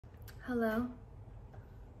Hello.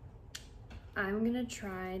 I'm gonna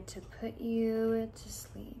try to put you to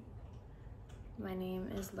sleep. My name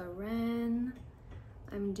is Loren.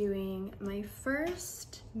 I'm doing my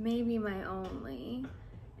first, maybe my only,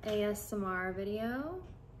 ASMR video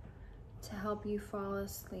to help you fall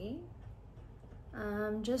asleep.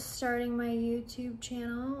 Just starting my YouTube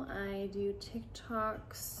channel. I do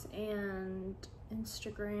TikToks and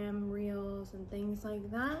Instagram reels and things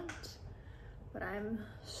like that, but I'm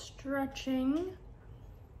stretching.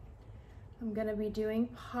 I'm gonna be doing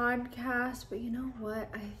podcasts, but you know what?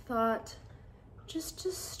 I thought just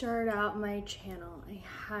to start out my channel, I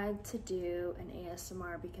had to do an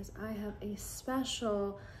ASMR because I have a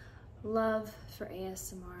special love for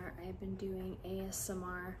ASMR. I have been doing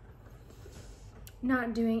ASMR.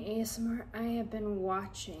 Not doing ASMR, I have been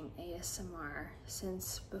watching ASMR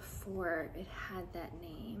since before it had that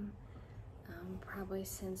name, probably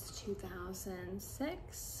since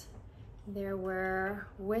 2006. There were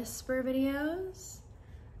whisper videos.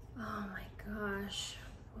 Oh my gosh,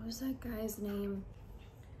 what was that guy's name?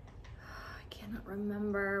 I cannot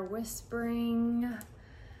remember. Whispering.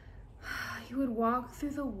 He would walk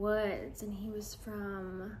through the woods and he was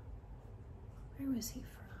from, where was he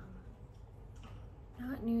from?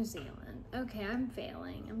 Not New Zealand. Okay, I'm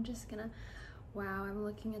failing. I'm just gonna, wow, I'm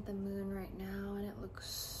looking at the moon right now and it looks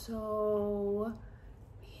so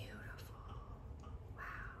beautiful. Wow.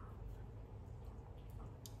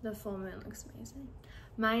 The full moon looks amazing.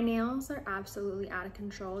 My nails are absolutely out of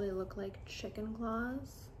control. They look like chicken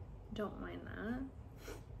claws. Don't mind that.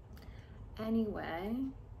 Anyway,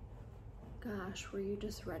 gosh, were you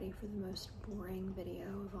just ready for the most boring video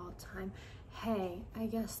of all time? Hey, I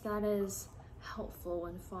guess that is helpful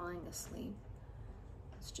when falling asleep.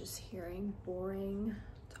 It's just hearing boring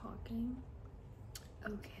talking.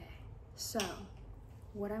 Okay, so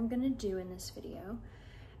what I'm gonna do in this video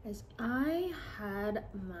is I had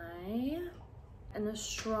an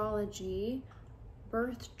astrology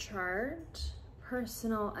birth chart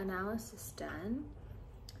personal analysis done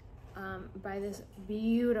by this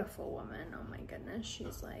beautiful woman. Oh my goodness,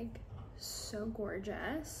 she's like so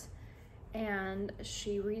gorgeous. And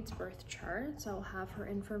she reads birth charts. I'll have her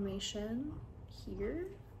information here.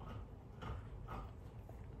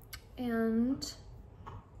 And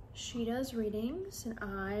she does readings and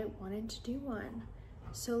I wanted to do one.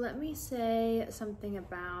 So let me say something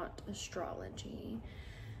about astrology.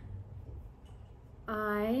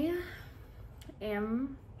 I'm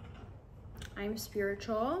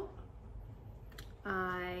spiritual.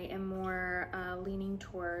 I am more leaning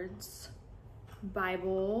towards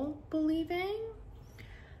Bible believing,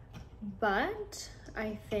 but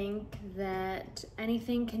I think that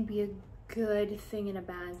anything can be a good thing and a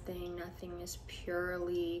bad thing. Nothing is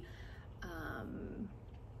purely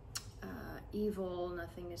evil.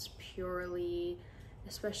 Nothing is purely,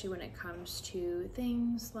 especially when it comes to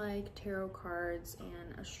things like tarot cards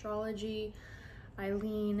and astrology. I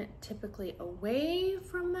lean typically away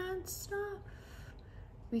from that stuff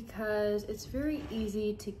because it's very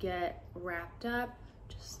easy to get wrapped up,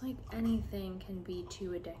 just like anything can be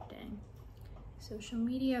too addicting. Social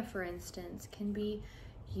media, for instance, can be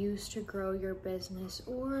used to grow your business,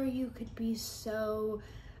 or you could be so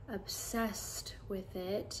obsessed with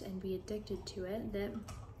it and be addicted to it that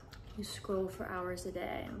you scroll for hours a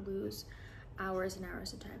day and lose hours and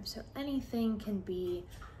hours of time. So anything can be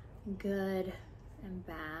good and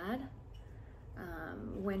bad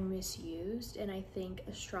when misused, and I think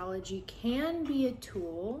astrology can be a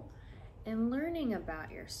tool in learning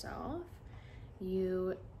about yourself.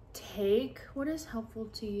 You take what is helpful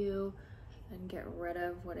to you and get rid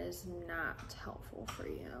of what is not helpful for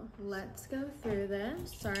you. Let's go through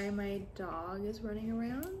this. Sorry, my dog is running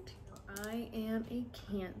around. I am a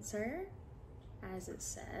Cancer, as it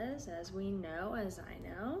says, as we know, as I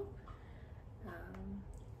know.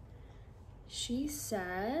 She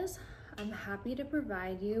says, I'm happy to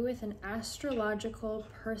provide you with an astrological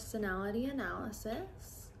personality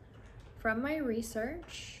analysis. From my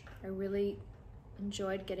research, I really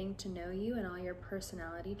enjoyed getting to know you and all your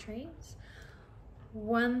personality traits.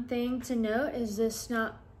 One thing to note is this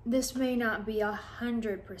may not be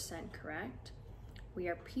 100% correct. We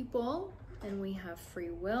are people and we have free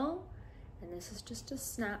will, and this is just a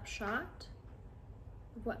snapshot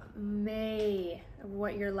of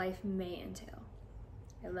what your life may entail.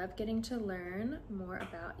 I love getting to learn more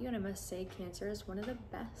about you, and I must say Cancer is one of the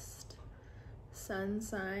best sun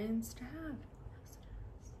signs to have.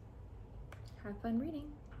 Have fun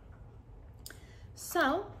reading.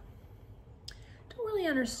 So, don't really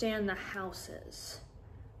understand the houses,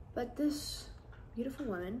 but this beautiful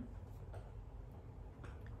woman,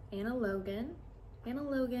 Anna Logan, Anna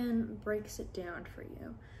Logan breaks it down for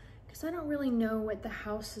you, because I don't really know what the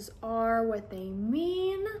houses are, what they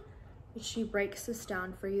mean, but she breaks this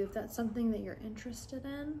down for you. If that's something that you're interested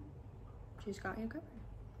in, she's got you covered.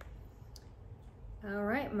 All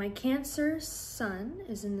right, my Cancer sun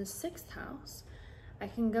is in the 6th house. I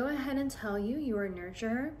can go ahead and tell you, you are a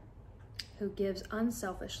nurturer who gives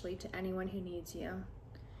unselfishly to anyone who needs you.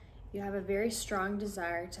 You have a very strong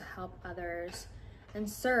desire to help others and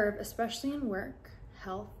serve, especially in work,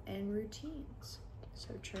 health, and routines.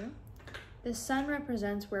 So true. The sun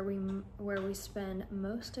represents where we spend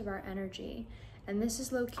most of our energy, and this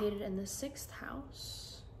is located in the 6th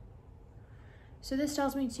house. So this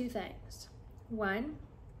tells me 2 things. 1,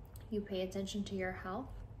 you pay attention to your health.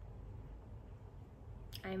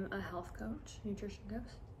 I'm a health coach,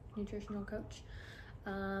 nutritional coach.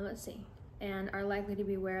 Let's see. And are likely to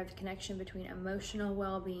be aware of the connection between emotional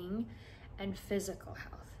well-being and physical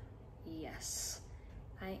health. Yes,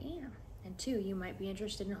 I am. And 2, you might be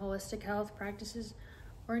interested in holistic health practices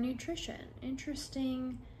or nutrition.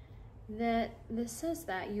 Interesting that this says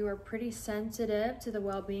that you are pretty sensitive to the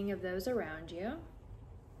well-being of those around you.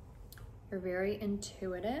 You're very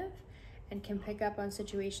intuitive and can pick up on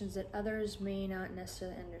situations that others may not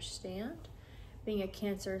necessarily understand. Being a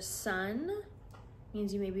Cancer sun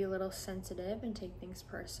means you may be a little sensitive and take things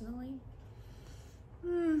personally.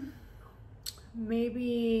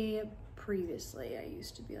 Maybe previously I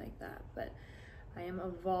used to be like that, but I am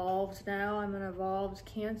evolved now. I'm an evolved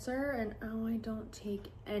Cancer, and I don't take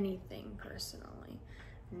anything personally.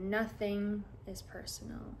 Nothing is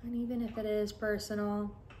personal. And even if it is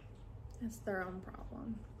personal, it's their own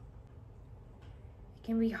problem. It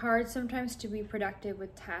can be hard sometimes to be productive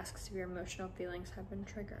with tasks if your emotional feelings have been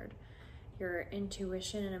triggered. Your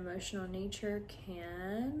intuition and emotional nature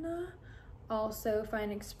can also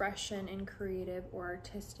find expression in creative or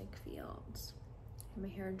artistic fields. I'm a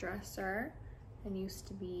hairdresser and used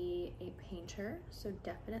to be a painter, so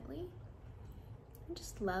definitely. I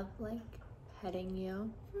just love like petting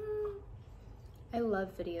you. I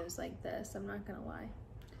love videos like this, I'm not gonna lie.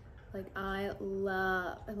 Like I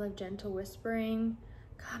love gentle whispering.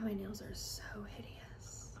 God, my nails are so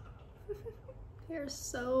hideous. They're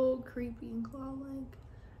so creepy and claw-like.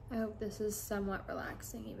 I hope this is somewhat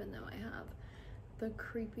relaxing, even though I have the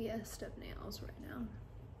creepiest of nails right now.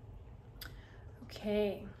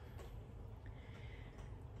 Okay.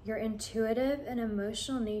 Your intuitive and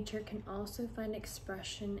emotional nature can also find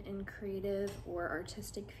expression in creative or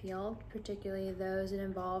artistic fields, particularly those that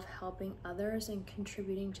involve helping others and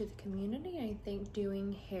contributing to the community. I think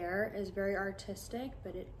doing hair is very artistic,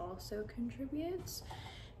 but it also contributes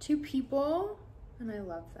to people, and I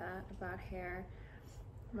love that about hair.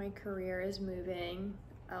 My career is moving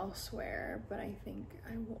elsewhere, but I think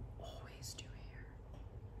I will always do hair.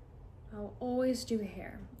 I'll always do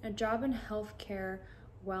hair. A job in healthcare,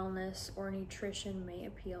 wellness, or nutrition may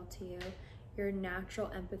appeal to you. Your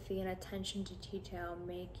natural empathy and attention to detail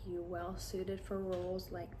make you well suited for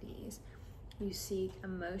roles like these. You seek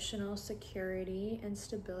emotional security and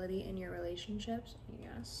stability in your relationships,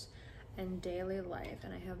 yes, and daily life,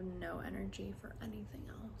 and I have no energy for anything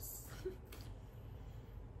else.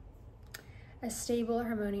 A stable,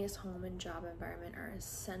 harmonious home and job environment are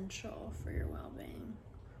essential for your well-being.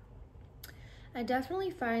 I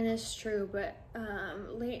definitely find this true, but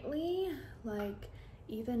lately, like,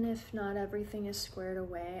 even if not everything is squared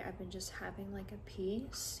away, I've been just having like a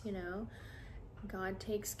peace, you know? God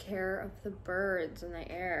takes care of the birds in the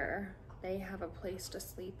air. They have a place to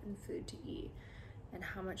sleep and food to eat. And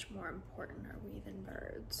how much more important are we than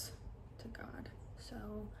birds to God? So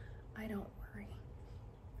I don't worry.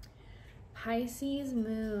 Pisces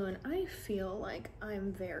moon. I feel like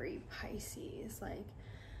I'm very Pisces, like,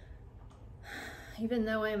 even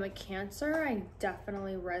though I'm a Cancer, I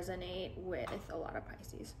definitely resonate with a lot of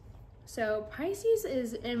Pisces. So Pisces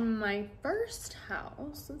is in my 1st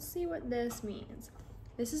house. Let's see what this means.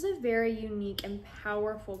 This is a very unique and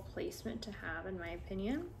powerful placement to have, in my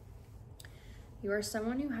opinion. You are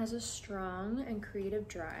someone who has a strong and creative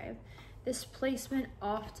drive. This placement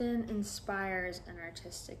often inspires an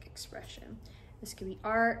artistic expression. This could be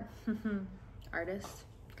art, artists,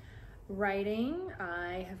 writing.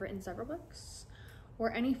 I have written several books,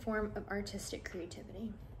 or any form of artistic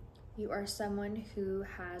creativity. You are someone who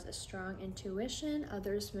has a strong intuition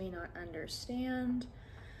others may not understand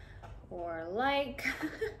or like.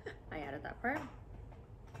 I added that part.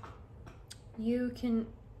 You can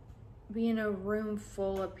be in a room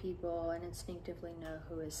full of people and instinctively know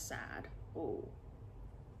who is sad. Oh,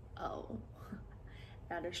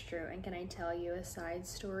 that is true. And can I tell you a side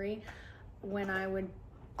story? When I would,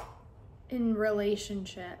 in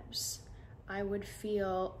relationships, I would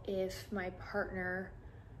feel if my partner,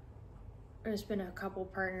 there's been a couple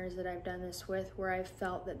partners that I've done this with where I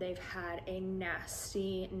felt that they've had a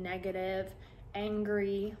nasty, negative,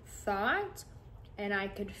 angry thought, and I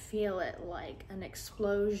could feel it like an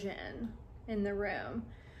explosion in the room.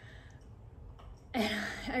 And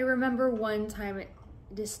I remember one time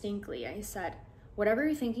distinctly, I said, whatever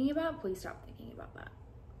you're thinking about, please stop thinking about that.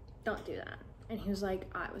 Don't do that. And he was like,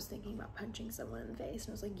 I was thinking about punching someone in the face. And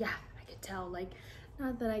I was like, yeah, I could tell. Like,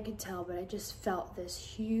 not that I could tell, but I just felt this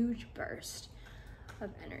huge burst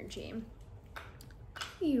of energy.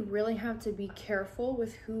 You really have to be careful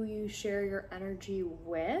with who you share your energy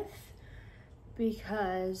with,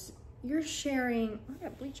 because you're sharing, I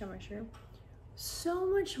got bleach on my shirt, so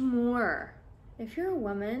much more. If you're a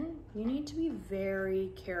woman, you need to be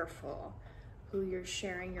very careful who you're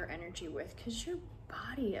sharing your energy with, because your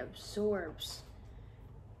body absorbs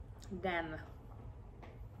them.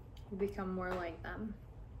 You become more like them.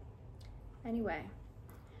 Anyway,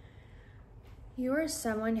 you are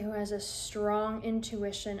someone who has a strong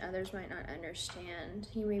intuition others might not understand.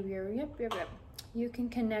 You may be You can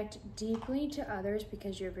connect deeply to others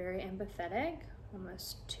because you're very empathetic,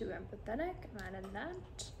 almost too empathetic. I'm adding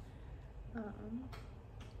that.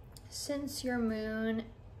 Since you have your moon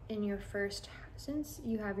in your first house,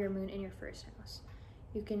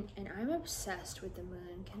 you can, and I'm obsessed with the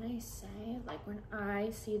moon, can I say? Like, when I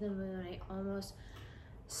see the moon, I almost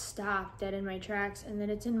stop dead in my tracks, and then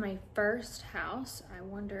it's in my first house. I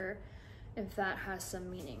wonder if that has some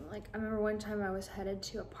meaning. Like, I remember one time I was headed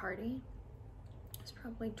to a party. I was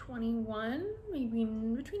probably 21, maybe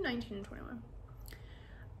between 19 and 21.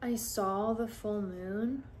 I saw the full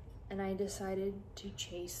moon, and I decided to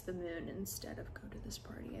chase the moon instead of go to this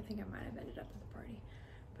party. I think I might have ended up at the party,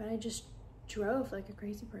 but I just drove like a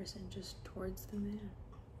crazy person just towards the moon.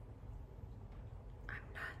 I'm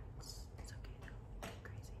nuts. It's okay though.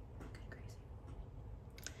 Get crazy.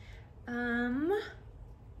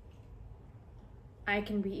 I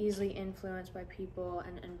can be easily influenced by people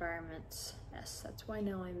and environments. Yes, that's why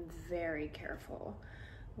now I'm very careful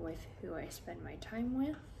with who I spend my time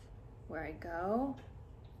with, where I go.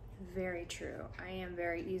 Very true. I am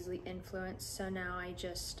very easily influenced, so now I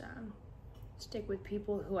just stick with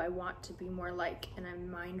people who I want to be more like, and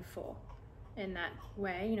I'm mindful in that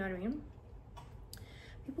way, you know what I mean?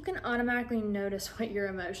 People can automatically notice what your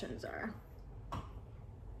emotions are.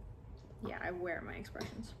 Yeah, I wear my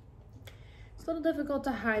expressions. It's a little difficult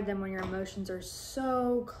to hide them when your emotions are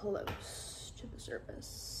so close to the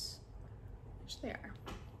surface, which they are,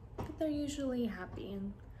 but they're usually happy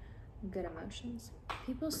and good emotions.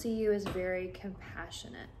 People see you as very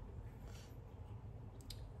compassionate.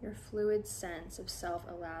 Your fluid sense of self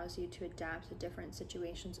allows you to adapt to different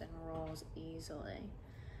situations and roles easily.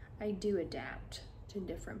 I do adapt to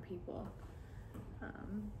different people.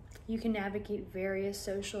 You can navigate various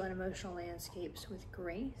social and emotional landscapes with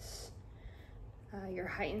grace. Your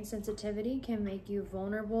heightened sensitivity can make you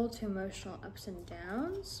vulnerable to emotional ups and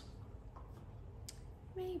downs.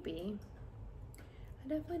 Maybe. I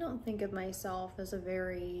definitely don't think of myself as a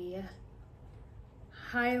very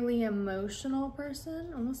highly emotional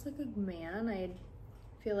person, almost like a man. I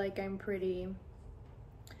feel like I'm pretty,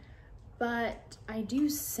 but I do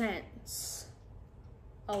sense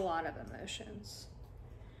a lot of emotions.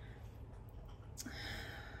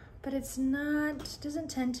 But it's not, doesn't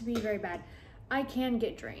tend to be very bad. I can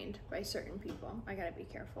get drained by certain people. I gotta be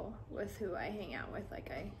careful with who I hang out with,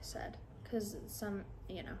 like I said, because some,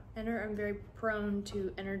 you know, and I'm very prone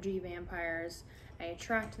to energy vampires. I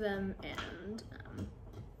attract them, and yeah.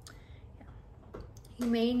 You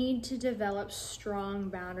may need to develop strong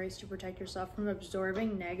boundaries to protect yourself from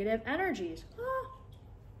absorbing negative energies.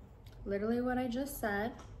 Literally what I just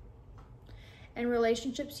said. In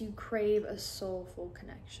relationships, you crave a soulful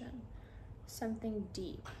connection, something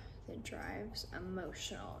deep that drives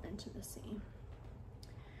emotional intimacy.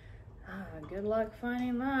 Good luck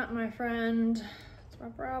finding that, my friend. That's my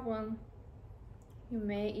problem. You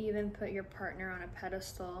may even put your partner on a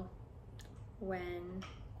pedestal when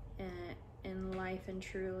in life and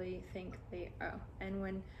truly think they,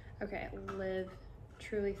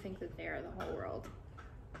 truly think that they are the whole world.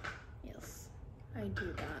 Yes, I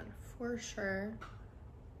do that for sure.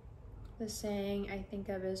 The saying I think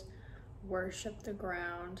of is, worship the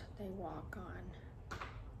ground they walk on.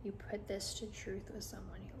 You put this to truth with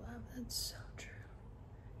someone you love. That's so true.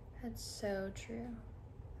 That's so true.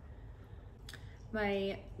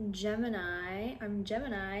 My Gemini, I'm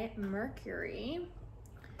Gemini Mercury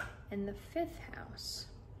in the 5th house.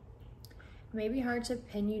 It may be hard to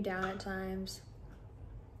pin you down at times.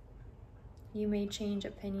 You may change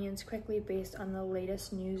opinions quickly based on the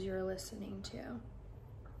latest news you're listening to.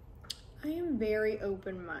 I am very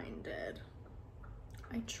open-minded.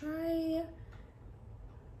 I'm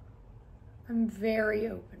very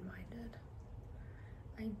open-minded.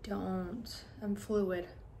 I'm fluid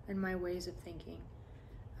in my ways of thinking.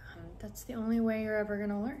 That's the only way you're ever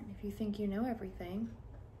gonna learn. If you think you know everything,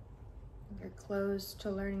 you're closed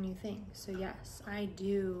to learning new things. So yes,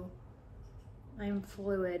 I'm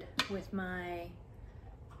fluid with my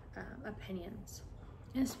opinions.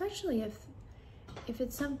 And especially if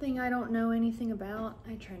it's something I don't know anything about,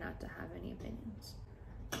 I try not to have any opinions.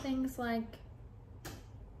 Things like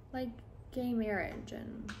gay marriage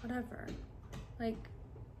and whatever. Like,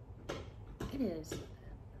 it is.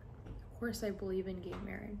 Of course I believe in gay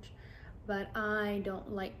marriage, but I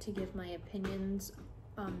don't like to give my opinions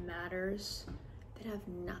on matters that have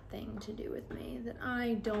nothing to do with me, that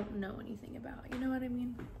I don't know anything about. You know what I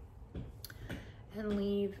mean? And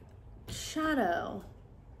leave shadow.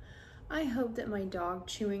 I hope that my dog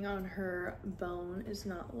chewing on her bone is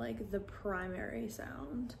not like the primary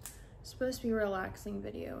sound. It's supposed to be a relaxing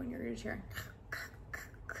video and you're just hearing.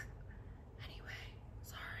 Anyway,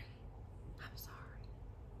 sorry. I'm sorry.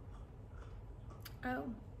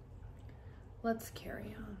 Oh, let's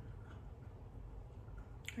carry on.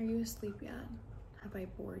 Are you asleep yet? Have I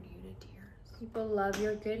bored you to tears? People love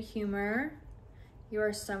your good humor. You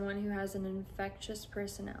are someone who has an infectious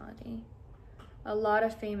personality. A lot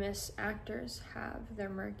of famous actors have their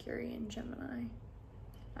Mercury in Gemini.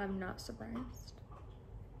 I'm not surprised.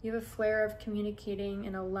 You have a flair of communicating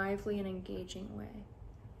in a lively and engaging way,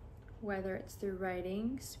 whether it's through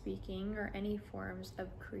writing, speaking, or any forms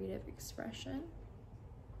of creative expression.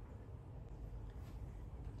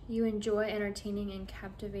 You enjoy entertaining and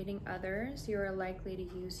captivating others. You are likely to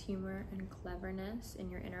use humor and cleverness in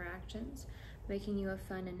your interactions, making you a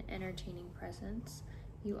fun and entertaining presence.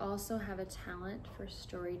 You also have a talent for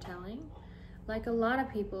storytelling. Like a lot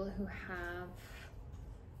of people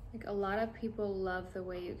love the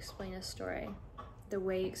way you explain a story, the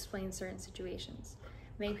way you explain certain situations.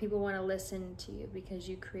 Make people want to listen to you because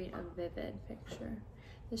you create a vivid picture.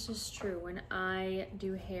 This is true. When I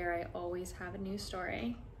do hair, I always have a new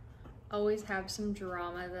story. Always have some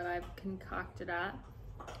drama that I've concocted up.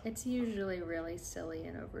 It's usually really silly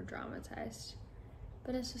and over dramatized,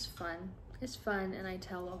 but it's just fun. It's fun, and I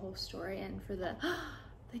tell the whole story, and for the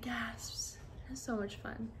gasps, it's so much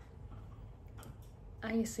fun.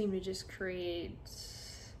 I seem to just create,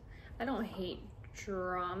 I don't hate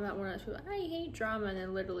drama. I hate drama, and there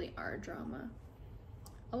literally are drama.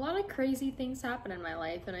 A lot of crazy things happen in my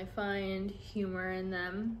life, and I find humor in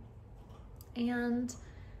them, and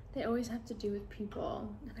they always have to do with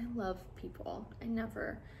people, and I love people.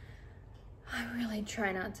 I really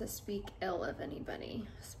try not to speak ill of anybody,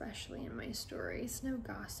 especially in my stories. No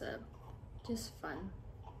gossip, just fun.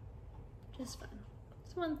 Just fun.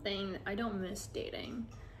 It's one thing, I don't miss dating,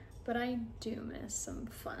 but I do miss some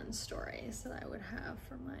fun stories that I would have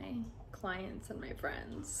for my clients and my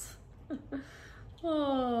friends.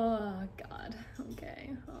 Oh, God, okay.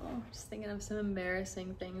 Oh, just thinking of some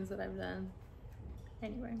embarrassing things that I've done.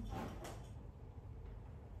 Anyway.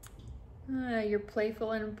 Your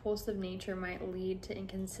playful and impulsive nature might lead to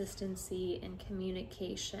inconsistency in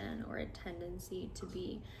communication or a tendency to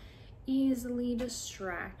be easily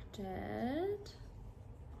distracted.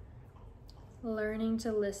 Learning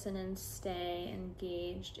to listen and stay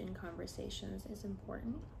engaged in conversations is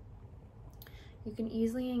important. You can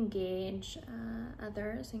easily engage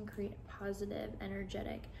others and create a positive,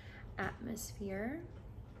 energetic atmosphere.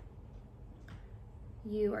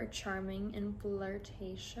 You are charming and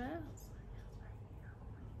flirtatious.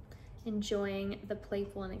 Enjoying the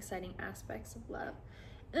playful and exciting aspects of love.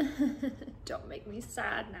 Don't make me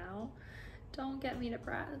sad now. Don't get me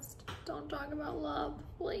depressed. Don't talk about love,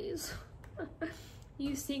 please.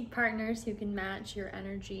 You seek partners who can match your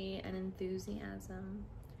energy and enthusiasm.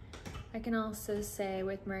 I can also say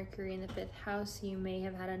with Mercury in the 5th house, you may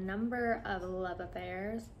have had a number of love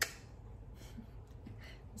affairs.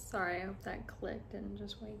 Sorry, I hope that clicked and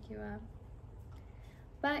just wake you up.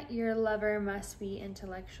 But your lover must be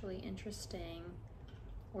intellectually interesting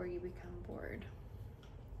or you become bored.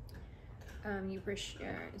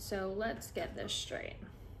 So let's get this straight.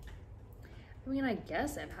 I mean, I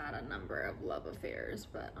guess I've had a number of love affairs,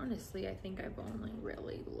 but honestly, I think I've only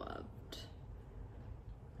really loved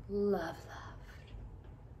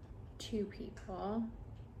 2 people.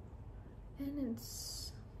 And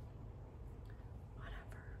it's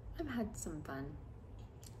whatever. I've had some fun.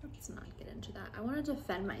 Let's not get into that. I want to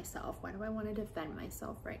defend myself. Why do I want to defend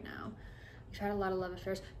myself right now? I've had a lot of love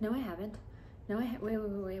affairs. No, I haven't. No,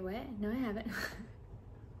 wait. No, I haven't.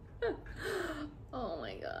 Oh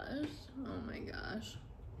my gosh.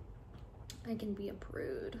 I can be a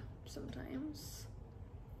prude sometimes.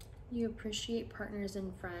 You appreciate partners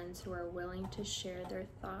and friends who are willing to share their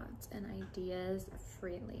thoughts and ideas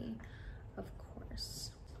freely, of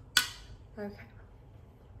course. Okay.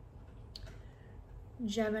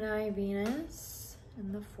 Gemini Venus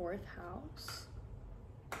in the 4th house.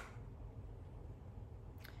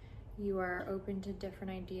 You are open to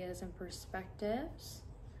different ideas and perspectives,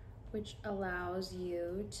 which allows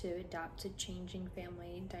you to adapt to changing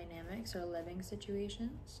family dynamics or living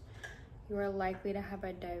situations. You are likely to have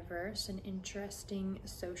a diverse and interesting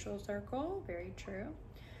social circle, very true,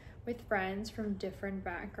 with friends from different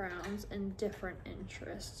backgrounds and different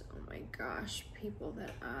interests. Oh my gosh, people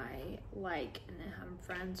that I like and am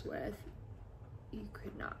friends with, you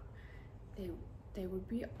could not, they would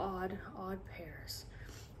be odd pairs.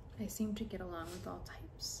 I seem to get along with all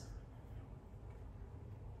types.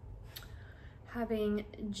 Having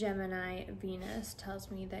Gemini Venus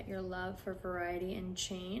tells me that your love for variety and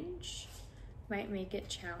change might make it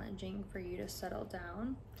challenging for you to settle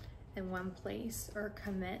down in one place or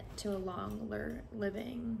commit to a long-term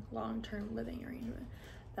living arrangement.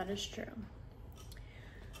 That is true.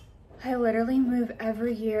 I literally move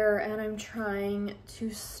every year and I'm trying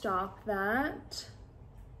to stop that.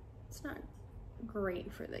 It's not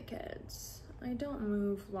great for the kids. I don't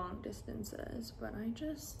move long distances, but I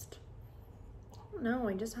just don't know.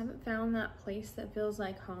 I just haven't found that place that feels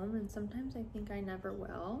like home, and sometimes I think I never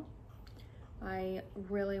will. I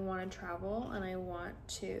really want to travel and I want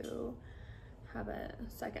to have a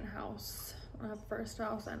second house. I have a first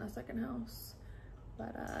house and a second house.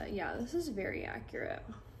 But yeah, this is very accurate.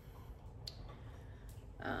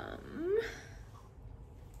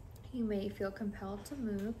 You may feel compelled to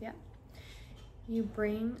move, yeah. You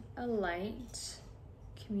bring a light,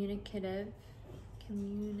 communicative,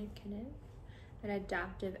 and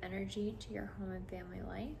adaptive energy to your home and family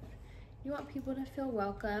life. You want people to feel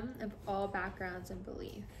welcome of all backgrounds and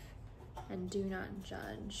belief, and do not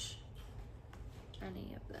judge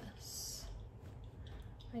any of this.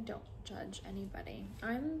 I don't judge anybody.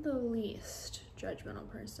 I'm the least judgmental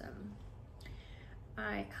person.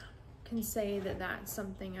 I can say that that's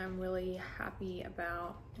something I'm really happy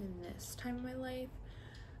about in this time of my life.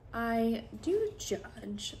 I do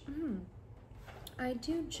judge. I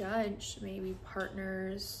do judge maybe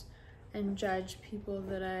partners and judge people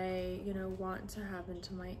that I, want to have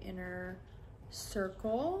into my inner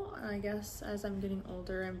circle. I guess as I'm getting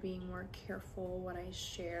older, I'm being more careful what I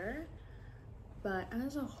share. But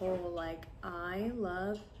as a whole, I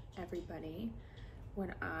love everybody.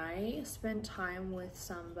 When I spend time with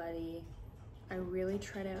somebody, I really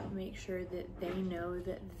try to make sure that they know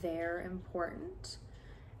that they're important.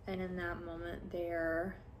 And in that moment,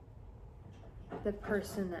 they're the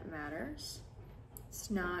person that matters. It's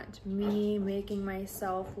not me making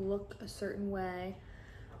myself look a certain way.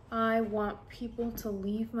 I want people to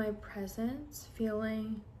leave my presence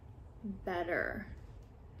feeling better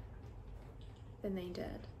than they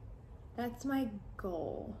did. That's my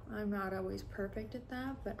goal. I'm not always perfect at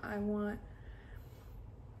that, but I want,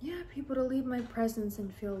 people to leave my presence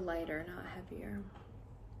and feel lighter, not heavier.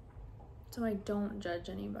 So I don't judge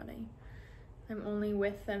anybody. I'm only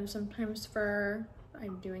with them sometimes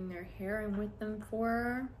I'm doing their hair. I'm with them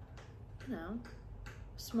for, a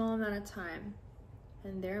small amount of time.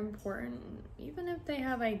 And they're important, even if they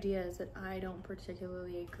have ideas that I don't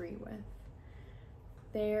particularly agree with.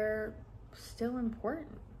 They're still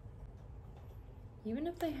important. Even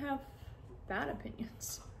if they have bad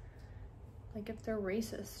opinions. Like if they're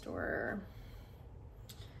racist or,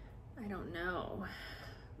 I don't know,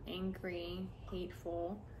 angry,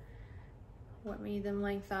 hateful. What made them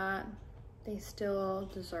like that? They still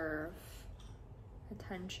deserve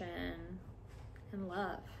attention and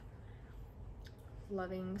love.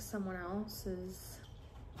 Loving someone else is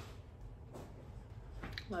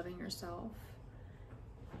loving yourself.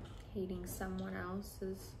 Hating someone else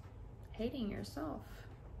is hating yourself.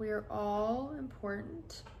 We are all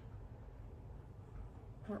important.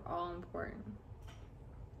 We're all important.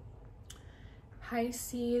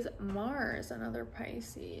 Pisces, Mars, another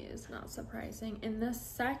Pisces, not surprising, in the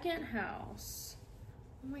 2nd house.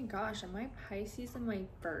 Oh my gosh, am I Pisces in my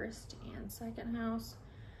 1st and 2nd house?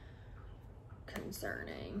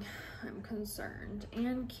 Concerning. I'm concerned.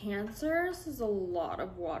 And Cancer, this is a lot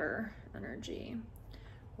of water energy,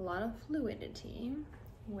 a lot of fluidity,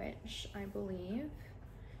 which I believe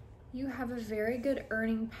you have a very good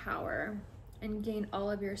earning power and gain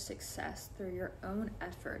all of your success through your own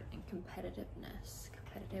effort and competitiveness.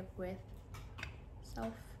 Competitive with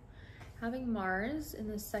self. Having Mars in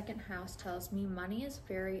the second house tells me money is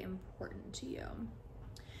very important to you.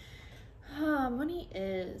 Money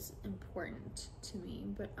is important to me,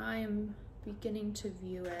 but I am beginning to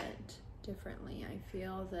view it differently. I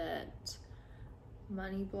feel that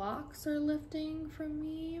money blocks are lifting from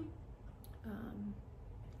me.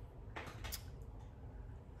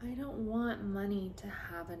 I don't want money to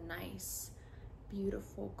have a nice,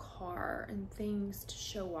 beautiful car and things to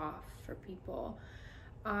show off for people.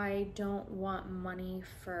 I don't want money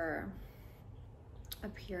for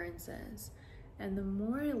appearances. And the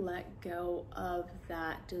more I let go of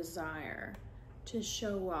that desire to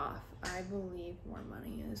show off, I believe more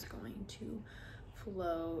money is going to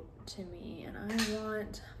flow to me. And I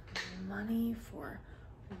want money for,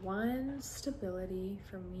 one, stability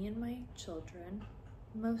for me and my children,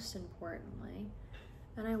 most importantly.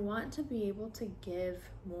 And I want to be able to give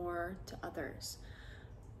more to others.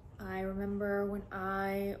 I remember when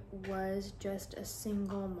I was just a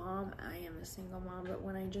single mom, I am a single mom, but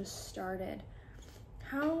when I just started,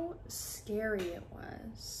 how scary it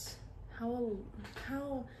was,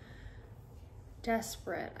 how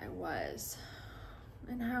desperate I was,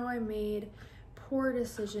 and how I made poor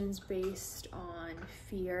decisions based on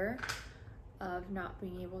fear of not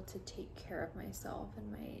being able to take care of myself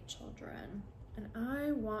and my children. And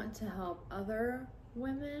I want to help other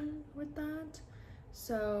women with that.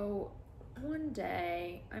 So one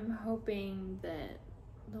day I'm hoping that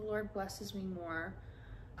the Lord blesses me more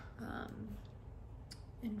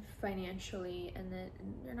and financially, and that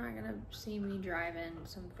you're not gonna see me driving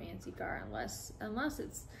some fancy car unless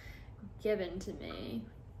it's given to me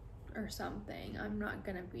or something. I'm not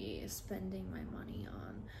gonna be spending my money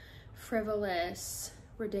on frivolous,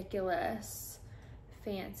 ridiculous,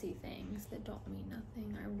 fancy things that don't mean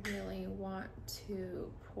nothing. I really want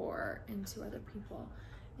to pour into other people,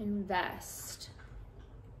 invest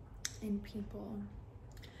in people,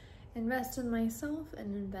 invest in myself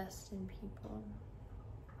and invest in people.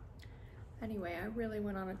 Anyway, I really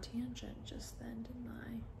went on a tangent just then, didn't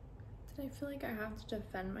I? Did I feel like I have to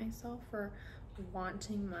defend myself for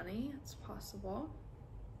wanting money? It's possible.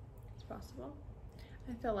 It's possible.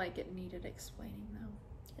 I feel like it needed explaining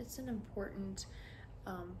though. It's an important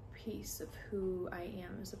piece of who I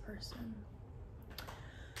am as a person.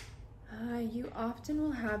 You often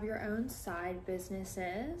will have your own side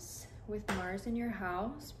businesses with Mars in your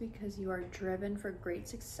house because you are driven for great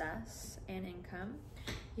success and income.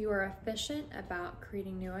 You are efficient about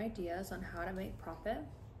creating new ideas on how to make profit.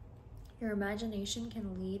 Your imagination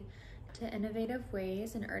can lead to innovative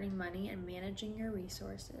ways in earning money and managing your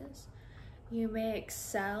resources. You may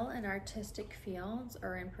excel in artistic fields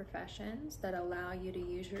or in professions that allow you to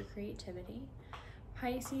use your creativity.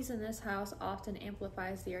 Pisces in this house often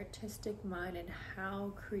amplifies the artistic mind and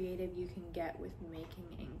how creative you can get with making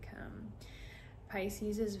income.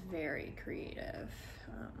 Pisces is very creative.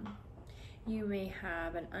 You may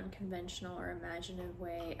have an unconventional or imaginative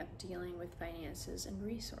way of dealing with finances and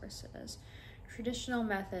resources. Traditional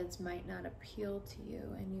methods might not appeal to you,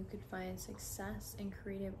 and you could find success in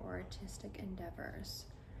creative or artistic endeavors.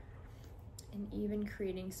 And even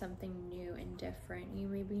creating something new and different. You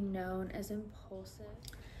may be known as impulsive.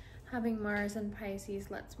 Having Mars in Pisces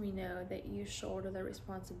lets me know that you shoulder the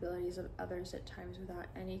responsibilities of others at times without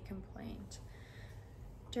any complaint.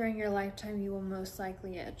 During your lifetime, you will most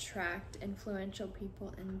likely attract influential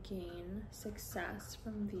people and gain success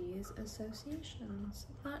from these associations.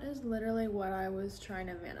 That is literally what I was trying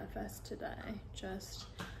to manifest today. Just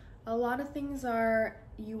a lot of things are,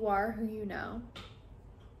 you are who you know.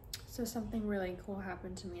 So something really cool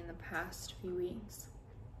happened to me in the past few weeks.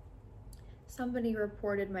 Somebody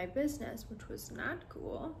reported my business, which was not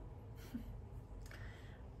cool.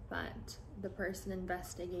 But the person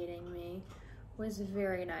investigating me was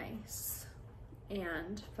very nice.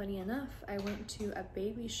 And funny enough, I went to a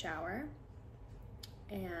baby shower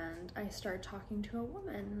and I started talking to a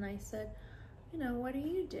woman and I said, you know, what do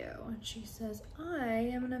you do? And she says, I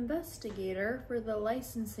am an investigator for the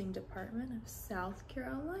licensing department of South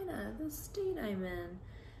Carolina, the state I'm in.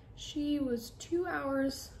 She was 2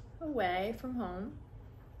 hours away from home,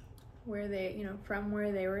 where they, from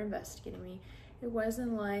where they were investigating me. It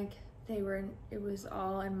wasn't like it was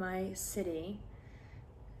all in my city.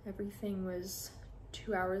 Everything was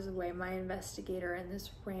 2 hours away. My investigator and this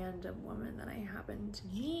random woman that I happened to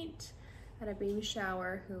meet at a baby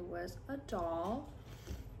shower who was a doll.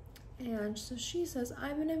 And so she says,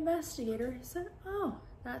 I'm an investigator. I said, oh,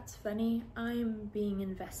 that's funny. I'm being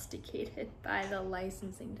investigated by the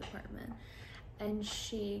licensing department. And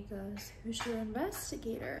she goes, who's your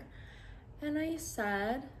investigator? And I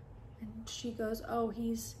said, and she goes, oh,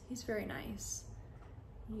 he's very nice.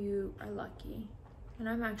 you are lucky. And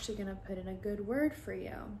I'm actually gonna put in a good word for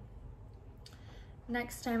you.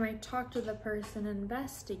 Next time I talk to the person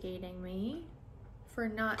investigating me for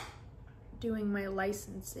not doing my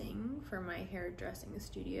licensing for my hairdressing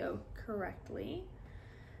studio correctly,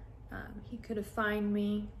 he could have fined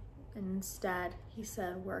me, and instead he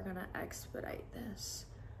said, we're gonna expedite this.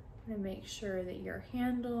 I'm gonna make sure that you're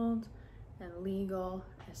handled and legal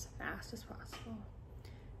as fast as possible.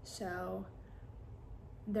 So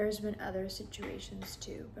there's been other situations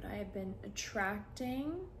too, but I have been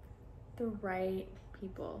attracting the right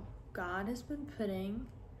people. God has been putting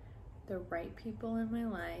the right people in my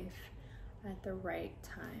life at the right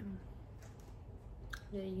time.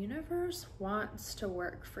 The universe wants to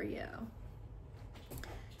work for you.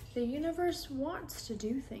 The universe wants to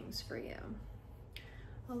do things for you.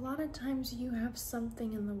 A lot of times you have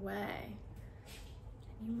something in the way.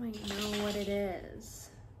 You might know what it is.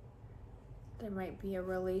 There might be a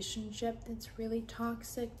relationship that's really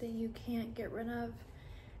toxic that you can't get rid of,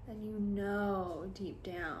 and you know deep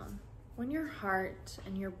down when your heart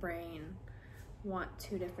and your brain want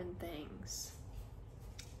two different things.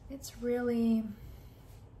 It's really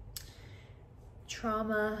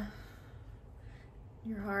trauma.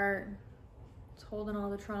 Your heart is holding all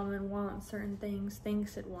the trauma and wants certain things,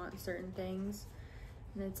 thinks it wants certain things,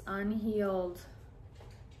 and it's unhealed.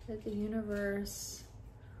 That the universe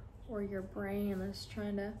or your brain is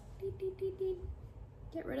trying to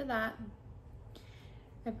get rid of that.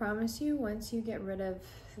 I promise you, once you get rid of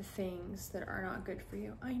the things that are not good for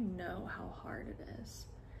you, I know how hard it is.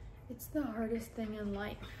 It's the hardest thing in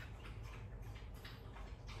life.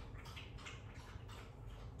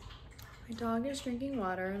 My dog is drinking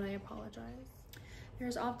water and I apologize.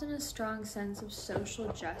 There's often a strong sense of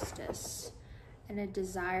social justice and a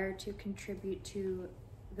desire to contribute to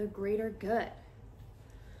the greater good.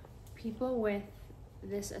 People with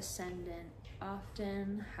this ascendant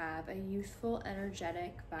often have a youthful,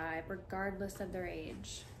 energetic vibe regardless of their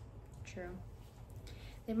age. True.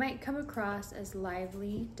 They might come across as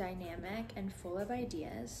lively, dynamic, and full of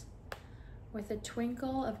ideas, with a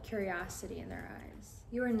twinkle of curiosity in their eyes.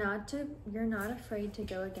 You're not afraid to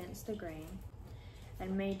go against the grain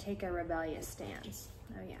and may take a rebellious stance.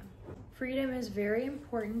 Oh yeah. Freedom is very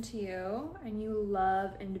important to you and you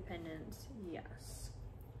love independence. Yes.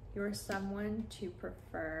 You're someone who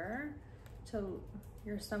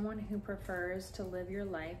prefers to live your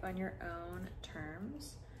life on your own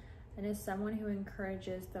terms and is someone who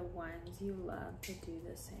encourages the ones you love to do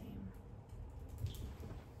the same.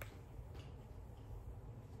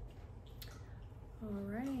 All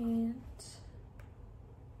right.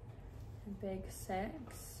 Big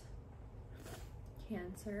six.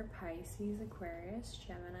 Cancer, Pisces, Aquarius,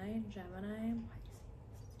 Gemini, and Pisces.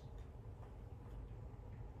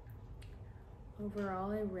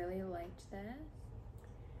 Overall, I really liked this.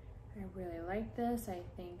 I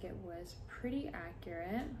think it was pretty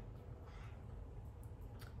accurate.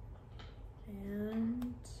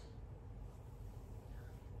 And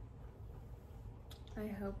I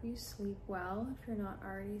hope you sleep well if you're not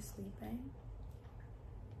already sleeping.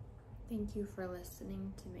 Thank you for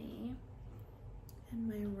listening to me and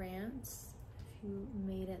my rants if you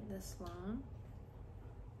made it this long.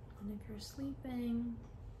 And if you're sleeping,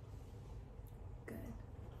 good.